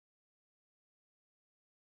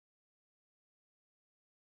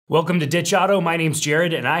Welcome to Ditch Auto. My name's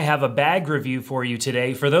Jared and I have a bag review for you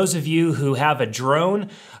today. For those of you who have a drone,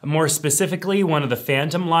 more specifically one of the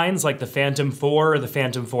Phantom lines like the Phantom 4 or the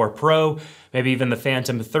Phantom 4 Pro, maybe even the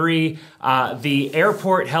Phantom 3, the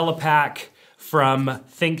airport helipak from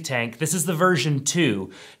ThinkTank. This is the version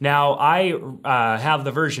 2. Now I have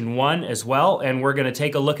the version 1 as well, and we're gonna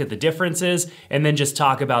take a look at the differences and then just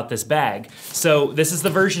talk about this bag. So this is the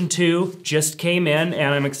version 2, just came in,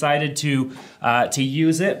 and I'm excited to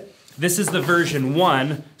use it. This is the version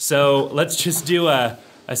 1, so let's just do a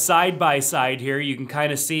side-by-side here. You can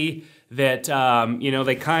kind of see that you know,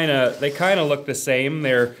 they kind of look the same.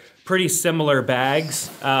 They're pretty similar bags.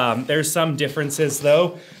 There's some differences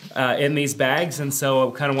though in these bags, and so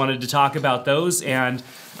I kind of wanted to talk about those, and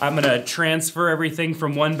I'm gonna transfer everything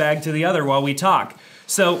from one bag to the other while we talk.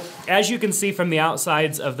 So as you can see from the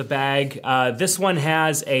outsides of the bag, this one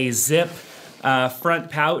has a zip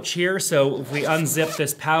front pouch here. So if we unzip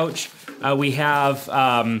this pouch, we have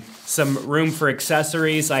some room for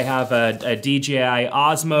accessories. I have a DJI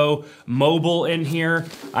Osmo mobile in here.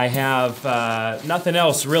 I have nothing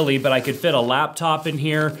else really, but I could fit a laptop in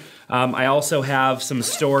here. I also have some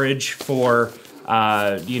storage for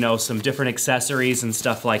you know, some different accessories and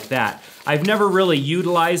stuff like that. I've never really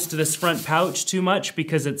utilized this front pouch too much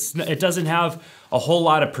because it doesn't have a whole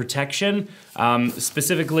lot of protection.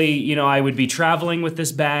 Specifically, you know, I would be traveling with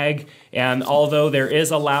this bag, and although there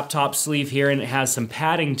is a laptop sleeve here and it has some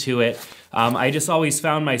padding to it, I just always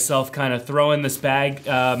found myself kind of throwing this bag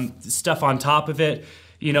stuff on top of it.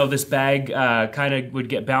 You know, this bag kind of would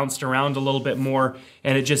get bounced around a little bit more,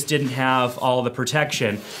 and it just didn't have all the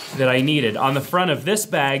protection that I needed. On the front of this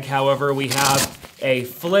bag, however, we have a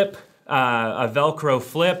flip, a Velcro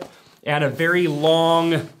flip, and a very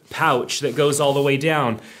long pouch that goes all the way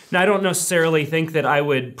down. Now, I don't necessarily think that I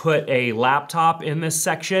would put a laptop in this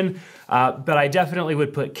section, but I definitely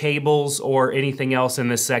would put cables or anything else in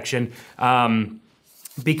this section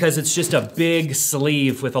because it's just a big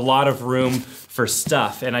sleeve with a lot of room for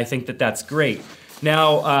stuff, and I think that that's great.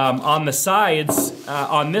 Now, on the sides,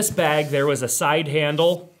 on this bag, there was a side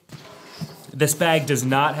handle. This bag does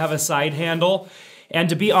not have a side handle. And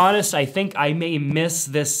to be honest, I think I may miss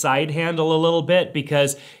this side handle a little bit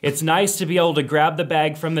because it's nice to be able to grab the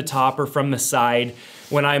bag from the top or from the side.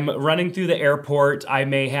 When I'm running through the airport, I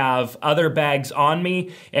may have other bags on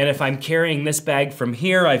me, and if I'm carrying this bag from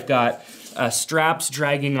here, I've got straps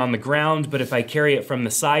dragging on the ground, but if I carry it from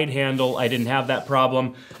the side handle, I didn't have that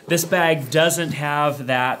problem. This bag doesn't have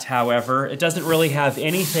that, however. It doesn't really have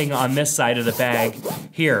anything on this side of the bag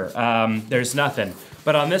here. There's nothing.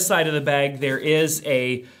 But on this side of the bag, there is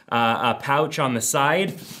a pouch on the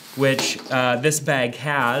side, which this bag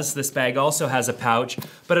has. This bag also has a pouch,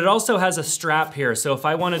 but it also has a strap here. So if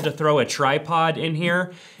I wanted to throw a tripod in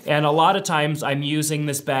here, and a lot of times I'm using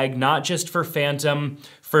this bag not just for Phantom,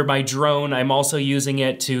 for my drone, I'm also using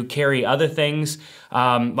it to carry other things,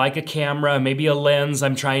 like a camera, maybe a lens.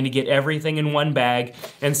 I'm trying to get everything in one bag.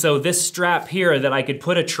 And so this strap here that I could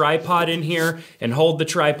put a tripod in here and hold the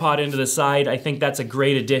tripod into the side, I think that's a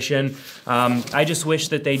great addition. I just wish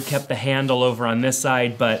that they'd kept the handle over on this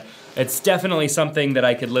side, but it's definitely something that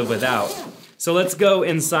I could live without. So let's go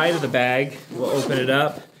inside of the bag. We'll open it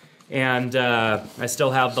up, and I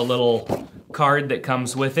still have the little card that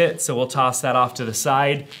comes with it, so we'll toss that off to the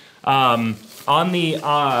side. On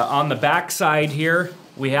the back side here,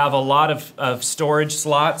 we have a lot of storage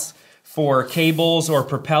slots for cables or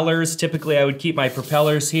propellers. Typically, I would keep my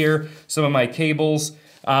propellers here, some of my cables,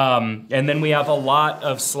 and then we have a lot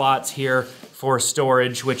of slots here for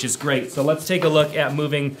storage, which is great. So let's take a look at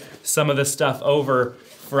moving some of this stuff over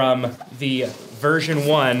from the version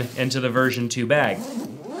 1 into the version 2 bag.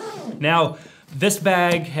 Now, this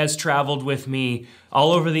bag has traveled with me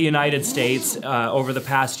all over the United States over the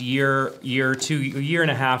past year and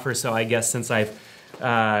a half or so, I guess, since I've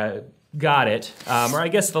got it, or I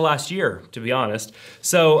guess the last year, to be honest.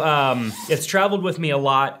 So it's traveled with me a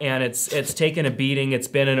lot, and it's taken a beating. It's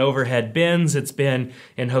been in overhead bins, it's been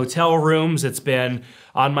in hotel rooms, it's been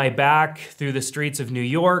on my back through the streets of New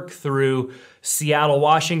York, through Seattle,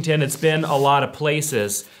 Washington. It's been a lot of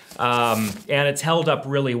places. And it's held up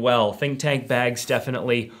really well. ThinkTank bags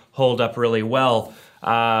definitely hold up really well.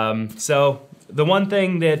 So the one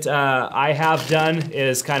thing that I have done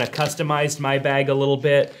is kind of customized my bag a little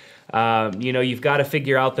bit. You know, you've got to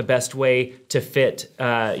figure out the best way to fit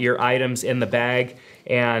your items in the bag.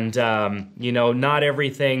 And, you know, not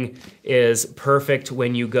everything is perfect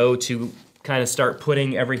when you go to kind of start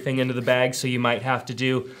putting everything into the bag, so you might have to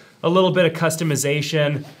do a little bit of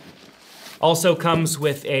customization. Also comes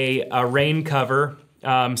with a rain cover.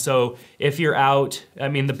 So if you're out, I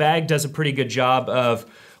mean, the bag does a pretty good job of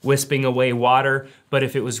wisping away water. But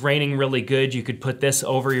if it was raining really good, you could put this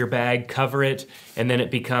over your bag, cover it, and then it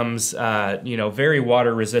becomes, you know, very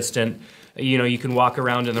water resistant. You know, you can walk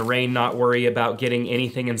around in the rain, not worry about getting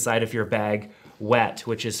anything inside of your bag wet,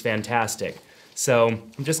 which is fantastic. So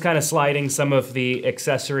I'm just kind of sliding some of the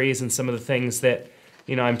accessories and some of the things that,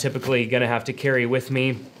 you know, I'm typically gonna have to carry with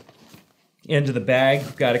me into the bag.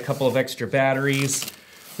 We've got a couple of extra batteries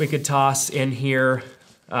we could toss in here,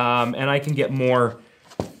 and I can get a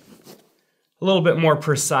little bit more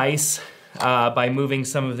precise by moving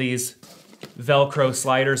some of these Velcro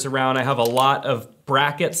sliders around. I have a lot of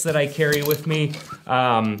brackets that I carry with me.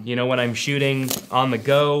 You know, when I'm shooting on the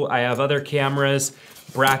go, I have other cameras,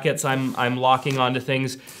 brackets I'm locking onto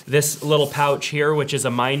things. This little pouch here, which is a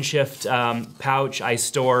Mindshift pouch, I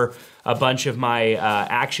store a bunch of my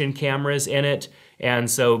action cameras in it.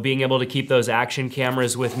 And so being able to keep those action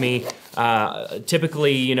cameras with me,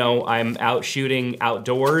 typically, you know, I'm out shooting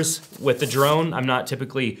outdoors with the drone. I'm not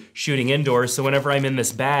typically shooting indoors. So whenever I'm in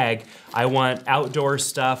this bag, I want outdoor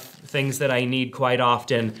stuff, things that I need quite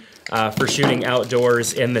often for shooting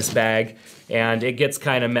outdoors in this bag. And it gets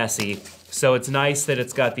kind of messy. So it's nice that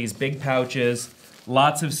it's got these big pouches,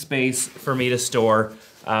 lots of space for me to store.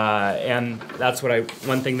 And that's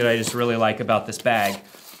one thing that I just really like about this bag.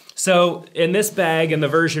 So in this bag, in the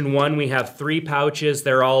version 1, we have 3 pouches.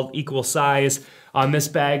 They're all equal size. On this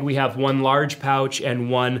bag, we have 1 large pouch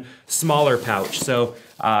and 1 smaller pouch. So,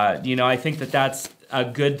 you know, I think that that's a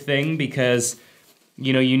good thing because,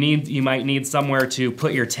 you know, you might need somewhere to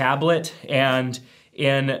put your tablet. And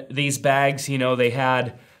in these bags, you know, they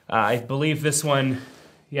had, I believe this one,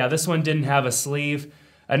 yeah, this one didn't have a sleeve.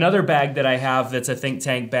 Another bag that I have that's a think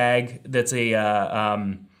tank bag, that's a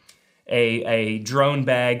drone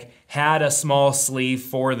bag, had a small sleeve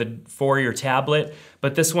for your tablet,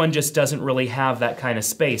 but this one just doesn't really have that kind of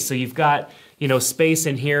space. So you've got, you know, space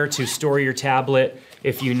in here to store your tablet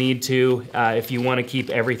if you need to, if you want to keep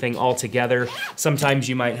everything all together. Sometimes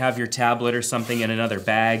you might have your tablet or something in another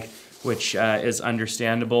bag, which is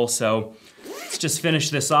understandable. So let's just finish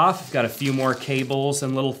this off. I've got a few more cables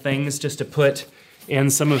and little things just to put in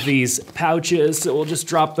some of these pouches, so we'll just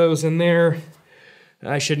drop those in there.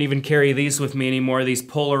 I shouldn't even carry these with me anymore, these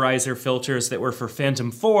polarizer filters that were for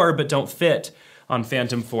Phantom 4 but don't fit on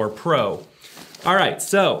Phantom 4 Pro. All right,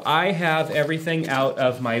 so I have everything out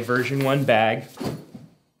of my version 1 bag,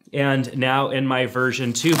 and now in my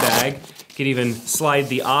version 2 bag, you can even slide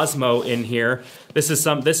the Osmo in here.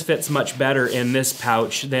 This fits much better in this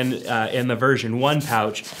pouch than in the version 1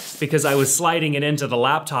 pouch because I was sliding it into the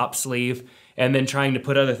laptop sleeve and then trying to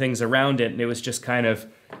put other things around it, and it was just kind of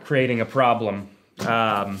creating a problem.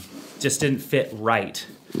 Just didn't fit right.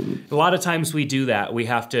 A lot of times we do that.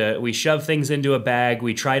 We shove things into a bag,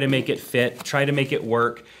 we try to make it fit, try to make it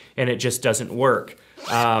work, and it just doesn't work.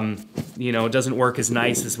 You know, it doesn't work as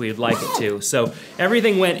nice as we'd like it to. So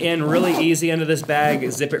everything went in really easy into this bag,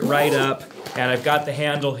 zip it right up, and I've got the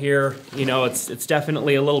handle here. You know, it's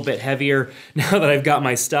definitely a little bit heavier now that I've got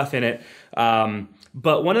my stuff in it.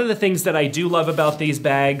 But one of the things that I do love about these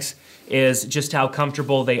bags is just how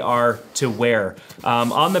comfortable they are to wear.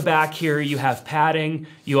 On the back here, you have padding.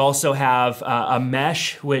 You also have a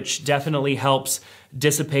mesh, which definitely helps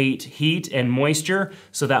dissipate heat and moisture,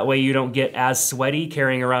 so that way you don't get as sweaty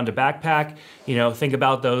carrying around a backpack. You know, think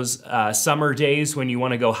about those summer days when you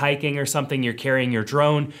want to go hiking or something, you're carrying your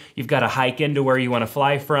drone, you've got to hike into where you want to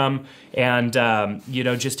fly from, and you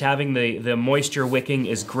know, just having the moisture wicking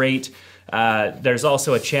is great. There's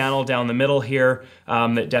also a channel down the middle here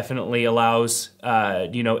that definitely allows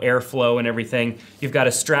you know, airflow and everything. You've got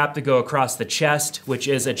a strap to go across the chest, which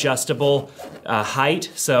is adjustable height.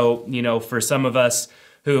 So, you know, for some of us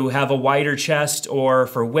who have a wider chest, or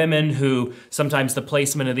for women who sometimes the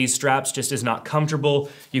placement of these straps just is not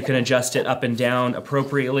comfortable, you can adjust it up and down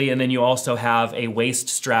appropriately. And then you also have a waist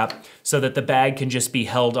strap so that the bag can just be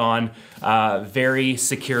held on very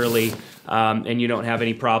securely, and you don't have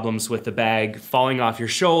any problems with the bag falling off your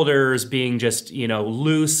shoulders, being just, you know,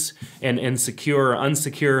 loose and insecure or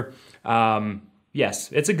unsecure.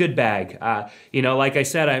 Yes, it's a good bag. You know, like I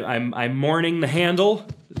said, I'm mourning the handle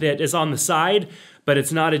that is on the side, but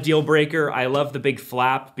it's not a deal breaker. I love the big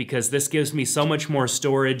flap because this gives me so much more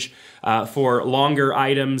storage for longer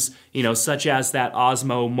items, you know, such as that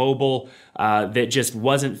Osmo Mobile that just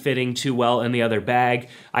wasn't fitting too well in the other bag.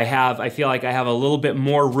 I feel like I have a little bit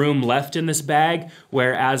more room left in this bag,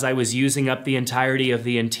 whereas I was using up the entirety of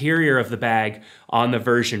the interior of the bag on the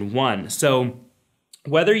version 1. So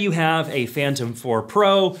whether you have a Phantom 4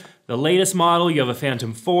 Pro, the latest model, you have a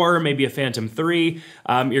Phantom 4, maybe a Phantom 3,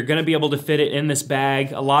 you're gonna be able to fit it in this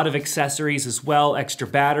bag. A lot of accessories as well, extra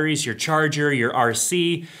batteries, your charger, your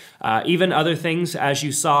RC, even other things. As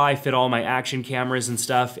you saw, I fit all my action cameras and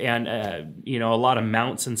stuff, and you know, a lot of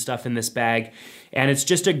mounts and stuff in this bag. And it's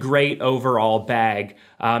just a great overall bag.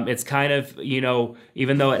 It's kind of, you know,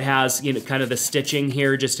 even though it has, you know, kind of the stitching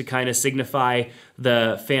here just to kind of signify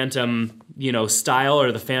the Phantom, you know, style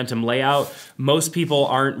or the Phantom layout, most people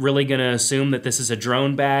aren't really gonna assume that this is a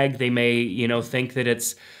drone bag. They may, you know, think that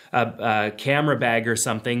it's a camera bag or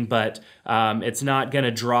something, but it's not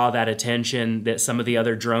gonna draw that attention that some of the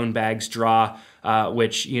other drone bags draw,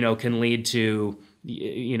 which, you know, can lead to,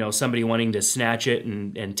 you know, somebody wanting to snatch it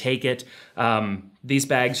and take it. These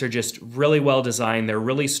bags are just really well designed. They're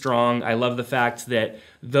really strong. I love the fact that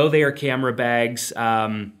though they are camera bags,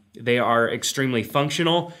 they are extremely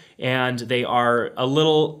functional, and they are a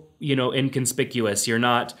little, you know, inconspicuous. You're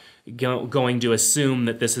not going to assume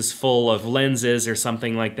that this is full of lenses or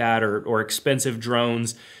something like that, or expensive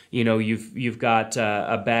drones. You know, you've got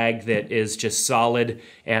a bag that is just solid,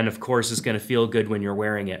 and of course is going to feel good when you're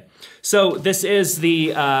wearing it. So this is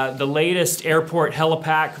the latest airport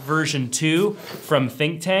Helipak version 2 from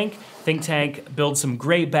ThinkTank. ThinkTank builds some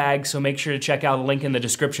great bags, so make sure to check out a link in the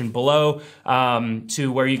description below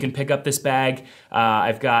to where you can pick up this bag.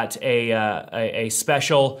 I've got a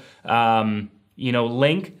special you know,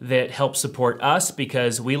 link that helps support us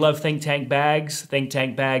because we love ThinkTank bags.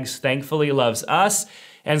 ThinkTank bags thankfully loves us.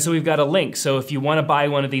 And so we've got a link. So if you want to buy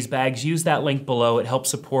one of these bags, use that link below. It helps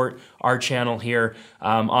support our channel here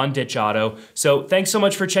on Ditch Auto. So thanks so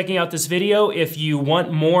much for checking out this video. If you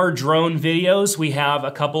want more drone videos, we have a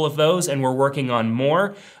couple of those and we're working on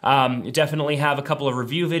more. Definitely have a couple of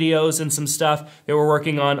review videos and some stuff that we're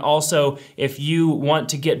working on. Also, if you want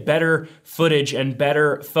to get better footage and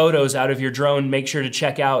better photos out of your drone, make sure to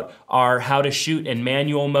check out our how to shoot in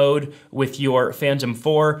manual mode with your Phantom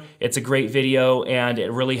 4. It's a great video and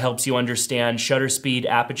it really helps you understand shutter speed,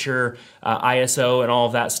 aperture, ISO, and all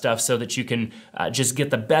of that stuff so that you can just get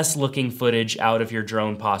the best looking footage out of your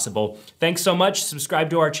drone possible. Thanks so much. Subscribe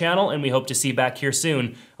to our channel and we hope to see you back here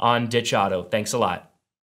soon on Ditch Auto. Thanks a lot.